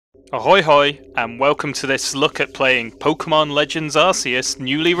Ahoy hoy, and welcome to this look at playing Pokémon Legends Arceus,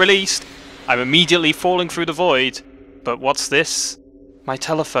 newly released. I'm immediately falling through the void, but what's this? My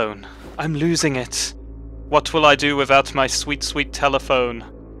telephone. I'm losing it. What will I do without my sweet, sweet telephone?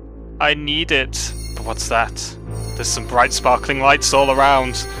 I need it. But what's that? There's some bright sparkling lights all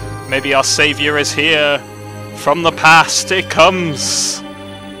around. Maybe our savior is here. From the past, it comes.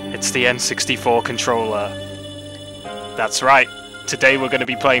 It's the N64 controller. That's right. Today we're going to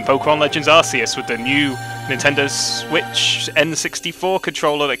be playing Pokémon Legends Arceus with the new Nintendo Switch N64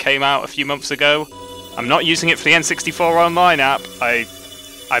 controller that came out a few months ago. I'm not using it for the N64 Online app.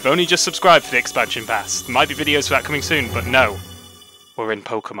 I've only just subscribed for the expansion pass. There might be videos for that coming soon, but no. We're in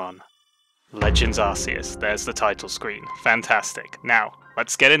Pokémon Legends Arceus. There's the title screen. Fantastic. Now,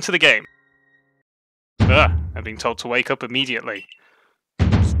 let's get into the game. I'm being told to wake up immediately.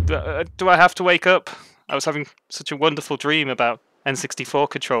 Do I have to wake up? I was having such a wonderful dream about N64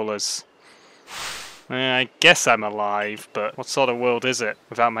 controllers. I guess I'm alive, but what sort of world is it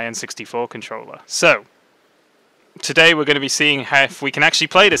without my N64 controller? So, today we're going to be seeing if we can actually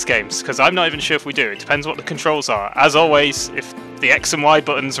play this game, because I'm not even sure if we do. It depends what the controls are. As always, if the X and Y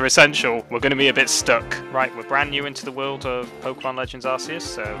buttons are essential, we're going to be a bit stuck. Right, we're brand new into the world of Pokémon Legends Arceus,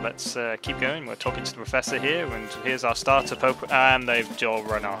 so let's keep going. We're talking to the professor here, and here's our starter Pokémon, and they've all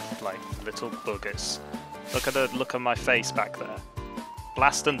run off like little buggers. Look at the look on my face back there.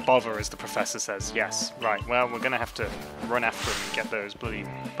 Blast and bother, as the professor says. Yes, right. Well, we're going to have to run after them and get those bloody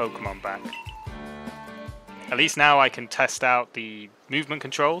Pokemon back. At least now I can test out the movement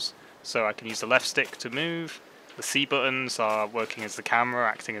controls. So I can use the left stick to move. The C buttons are working as the camera,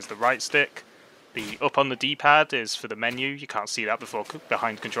 acting as the right stick. The up on the D-pad is for the menu. You can't see that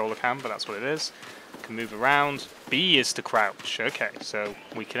behind controller cam, but that's what it is. You can move around. B is to crouch. Okay, so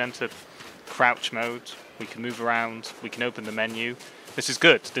we can enter crouch mode. We can move around. We can open the menu. This is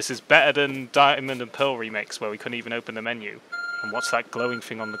good. This is better than Diamond and Pearl remakes where we couldn't even open the menu. And what's that glowing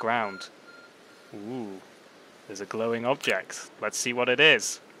thing on the ground? Ooh, there's a glowing object. Let's see what it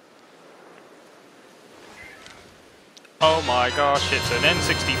is. Oh my gosh, it's an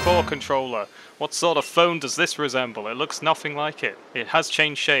N64 controller. What sort of phone does this resemble? It looks nothing like it. It has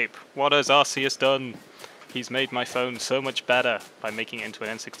changed shape. What has Arceus done? He's made my phone so much better by making it into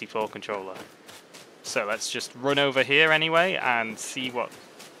an N64 controller. So let's just run over here anyway and see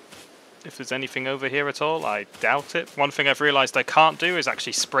if there's anything over here at all. I doubt it. One thing I've realised I can't do is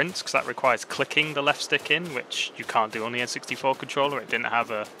actually sprint, because that requires clicking the left stick in, which you can't do on the N64 controller. It didn't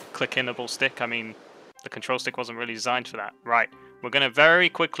have a click-inable stick. I mean, the control stick wasn't really designed for that. Right, we're going to very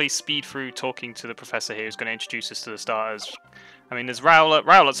quickly speed through talking to the professor here, who's going to introduce us to the starters. I mean, there's Rowlet.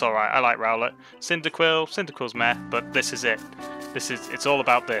 Rowlet's alright. I like Rowlet. Cyndaquil. Cyndaquil's meh, but this is it. It's all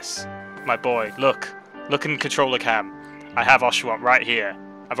about this. My boy, look in controller cam. I have Oshawott right here.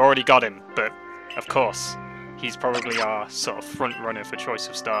 I've already got him, but of course, he's probably our sort of front runner for choice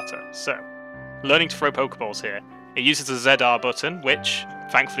of starter. So, learning to throw Pokeballs here. It uses the ZR button, which,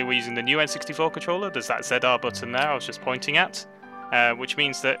 thankfully we're using the new N64 controller. There's that ZR button there I was just pointing at, which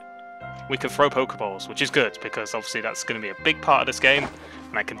means that we can throw Pokeballs, which is good, because obviously that's going to be a big part of this game,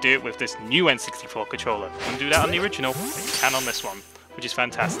 and I can do it with this new N64 controller. I couldn't do that on the original, but you can on this one, which is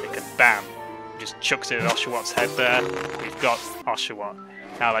fantastic, and bam! Just chucks it at Oshawott's head there. We've got Oshawott.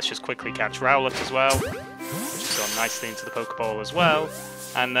 Now let's just quickly catch Rowlet as well, which has gone nicely into the Pokeball as well.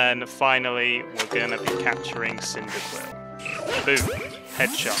 And then finally, we're going to be capturing Cyndaquil. Boom.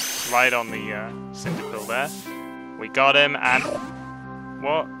 Headshot. Right on the Cyndaquil there. We got him, and...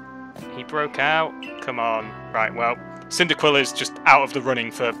 what? He broke out? Come on. Right, well, Cyndaquil is just out of the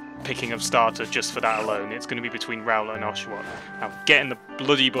running for picking of starter just for that alone. It's going to be between Rowlet and Oshawott. Now, get in the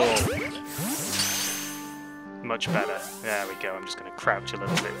bloody ball. Much better. There we go. I'm just going to crouch a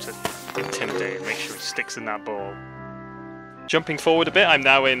little bit to intimidate and make sure he sticks in that ball. Jumping forward a bit, I'm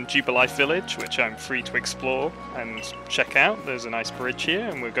now in Jubilife Village, which I'm free to explore and check out. There's a nice bridge here,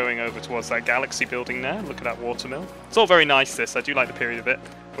 and we're going over towards that galaxy building there. Look at that watermill. It's all very nice, this. I do like the period of it.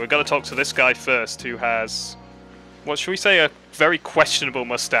 But we've got to talk to this guy first, who has, what should we say, a very questionable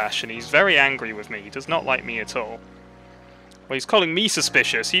mustache, and he's very angry with me. He does not like me at all. Well, he's calling me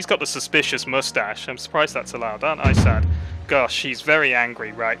suspicious. He's got the suspicious mustache. I'm surprised that's allowed. Aren't I sad? Gosh, he's very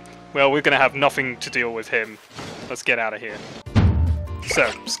angry, right? Well, we're going to have nothing to deal with him. Let's get out of here. So,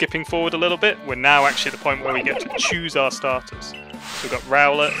 skipping forward a little bit, we're now actually at the point where we get to choose our starters. So we've got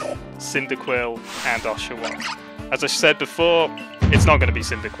Rowlet, Cyndaquil, and Oshawott. As I said before, it's not going to be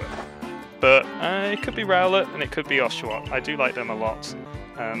Cyndaquil. But it could be Rowlet, and it could be Oshawott. I do like them a lot.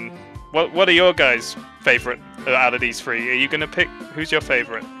 What are your guys' favourite out of these three? Are you going to pick who's your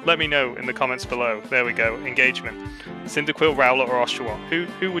favourite? Let me know in the comments below. There we go, engagement. Cyndaquil, Rowlet or Oshawott?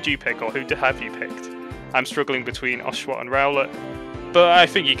 Who would you pick, or who have you picked? I'm struggling between Oshawott and Rowlet, but I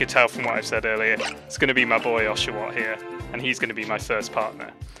think you could tell from what I've said earlier, it's going to be my boy Oshawott here, and he's going to be my first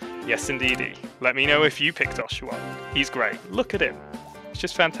partner. Yes indeedy. Let me know if you picked Oshawott. He's great. Look at him. It's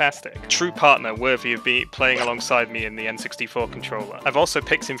just fantastic. True partner worthy of playing alongside me in the N64 controller. I've also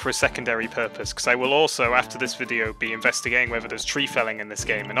picked him for a secondary purpose, because I will also, after this video, be investigating whether there's tree felling in this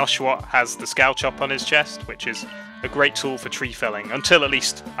game, and Oshawott has the Scowl Chop on his chest, which is a great tool for tree felling, until at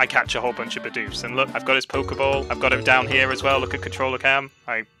least I catch a whole bunch of Bidoofs. And look, I've got his Pokeball, I've got it down here as well, look at controller cam.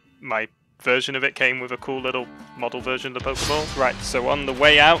 My version of it came with a cool little model version of the Pokeball. Right, so on the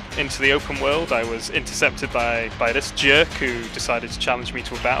way out into the open world, I was intercepted by this jerk who decided to challenge me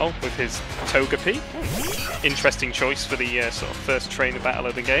to a battle with his Togepi. Interesting choice for the sort of first trainer battle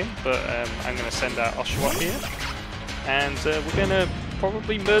of the game, but I'm going to send out Oshawott here, and we're going to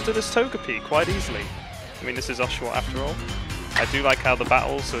probably murder this Togepi quite easily. I mean, this is Oshawott after all. I do like how the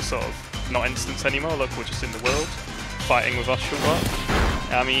battles are sort of not instants anymore. Look, we're just in the world, fighting with Oshawott.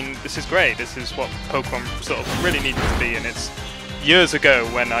 I mean, this is great. This is what Pokemon sort of really needed to be, and it's years ago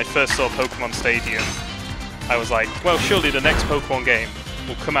when I first saw Pokemon Stadium, I was like, well, surely the next Pokemon game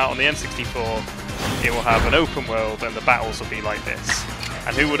will come out on the N64, it will have an open world, and the battles will be like this.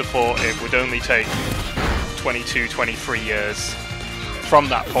 And who would have thought it would only take 22, 23 years from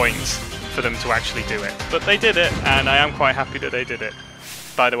that point for them to actually do it. But they did it, and I am quite happy that they did it.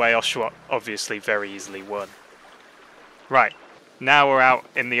 By the way, Oshawott obviously very easily won. Right. Now we're out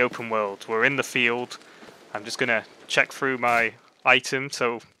in the open world. We're in the field. I'm just gonna check through my item,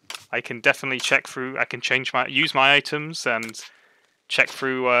 so I can definitely check through. I can use my items and check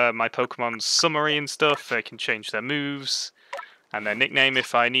through my Pokemon's summary and stuff. I can change their moves and their nickname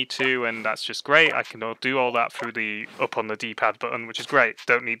if I need to, and that's just great. I can do all that through the up on the D-pad button, which is great.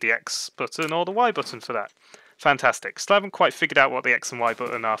 Don't need the X button or the Y button for that. Fantastic. Still haven't quite figured out what the X and Y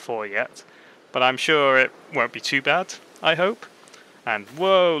button are for yet, but I'm sure it won't be too bad, I hope. And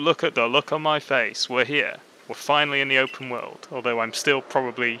whoa, look at the look on my face. We're here. We're finally in the open world, although I'm still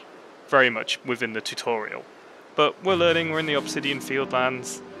probably very much within the tutorial. But we're learning, we're in the Obsidian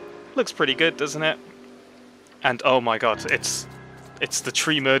Fieldlands. Looks pretty good, doesn't it? And oh my god, it's the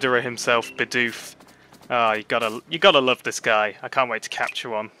tree murderer himself, Bidoof. Ah, you gotta love this guy. I can't wait to capture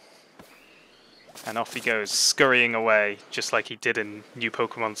one. And off he goes, scurrying away, just like he did in New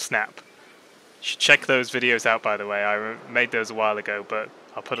Pokemon Snap. You should check those videos out, by the way. I made those a while ago, but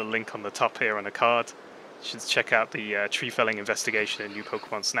I'll put a link on the top here on a card. You should check out the tree felling investigation in New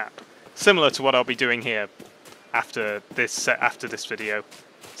Pokemon Snap. Similar to what I'll be doing here after this video.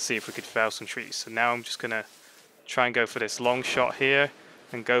 See if we could fell some trees. So now I'm just gonna try and go for this long shot here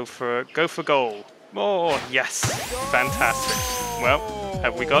and go for goal. Oh yes, fantastic. Well,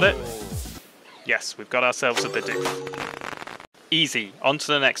 have we got it? Yes, we've got ourselves a Bidoof. Easy. On to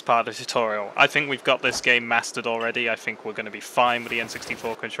the next part of the tutorial. I think we've got this game mastered already. I think we're going to be fine with the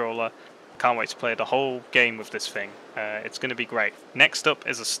N64 controller. Can't wait to play the whole game with this thing. It's going to be great. Next up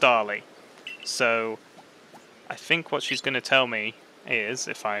is a Starly. So, I think what she's going to tell me is,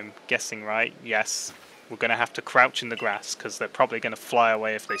 if I'm guessing right, yes, we're going to have to crouch in the grass, because they're probably going to fly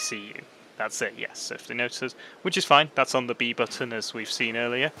away if they see you. That's it, yes. So if they notice us, which is fine. That's on the B button, as we've seen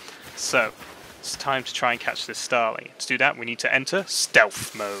earlier. So, it's time to try and catch this Starly. To do that, we need to enter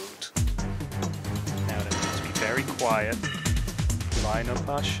stealth mode. Now then, we need to be very quiet, line up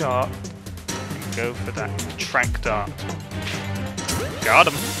our shot, and go for that trank dart. Got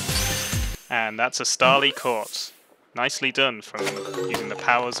him! And that's a Starly caught. Nicely done from using the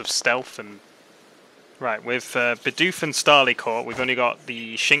powers of stealth and... Right, with Bidoof and Starly caught, we've only got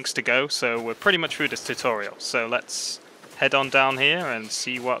the Shinx to go, so we're pretty much through this tutorial. So let's head on down here and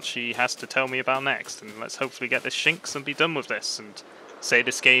see what she has to tell me about next, and let's hopefully get this Shinx and be done with this and say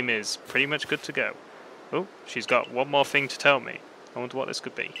this game is pretty much good to go. Oh, she's got one more thing to tell me. I wonder what this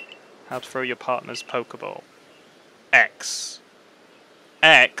could be. How to throw your partner's Pokeball. X.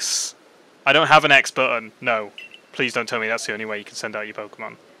 X? I don't have an X button. No. Please don't tell me that's the only way you can send out your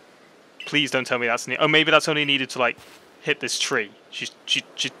Pokemon. Please don't tell me that's... Oh, maybe that's only needed to, like, hit this tree. She's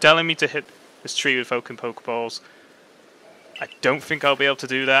telling me to hit this tree with Oaken Pokeballs. I don't think I'll be able to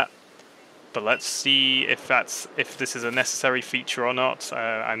do that, but let's see if this is a necessary feature or not.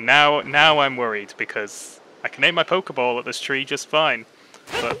 Now I'm worried, because I can aim my Pokeball at this tree just fine,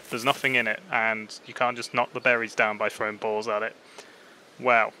 but there's nothing in it, and you can't just knock the berries down by throwing balls at it.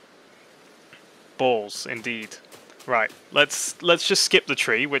 Wow, balls indeed. Right, let's just skip the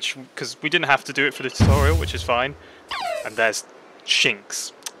tree, because we didn't have to do it for the tutorial, which is fine. And there's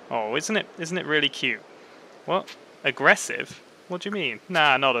Shinx. Oh, isn't it really cute? What? Aggressive? What do you mean?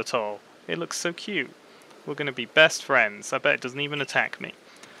 Nah, not at all. It looks so cute. We're gonna be best friends. I bet it doesn't even attack me.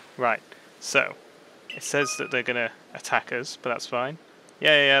 Right, so, it says that they're gonna attack us, but that's fine.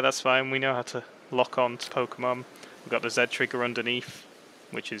 Yeah, that's fine. We know how to lock on to Pokemon. We've got the Z trigger underneath,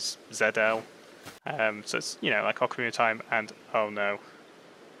 which is ZL. So it's, you know, like Ocarina of Time, and oh no.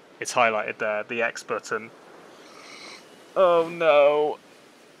 It's highlighted there, the X button. Oh no.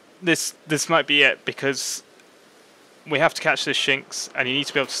 This might be it, because we have to catch this Shinx, and you need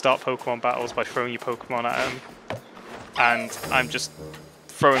to be able to start Pokemon battles by throwing your Pokemon at him. And I'm just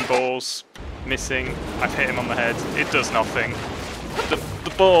throwing balls, missing. I've hit him on the head. It does nothing.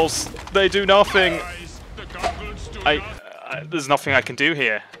 The balls, they do nothing. There's nothing I can do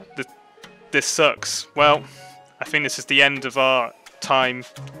here. This sucks. Well, I think this is the end of our time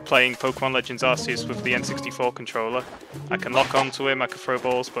playing Pokémon Legends Arceus with the N64 controller. I can lock onto him, I can throw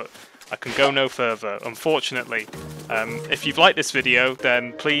balls, but I can go no further, unfortunately. If you've liked this video,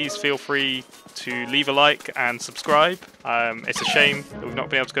 then please feel free to leave a like and subscribe. It's a shame that we've not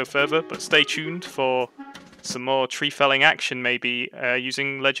been able to go further, but stay tuned for some more tree felling action, maybe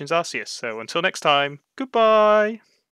using Legends Arceus. So until next time, goodbye!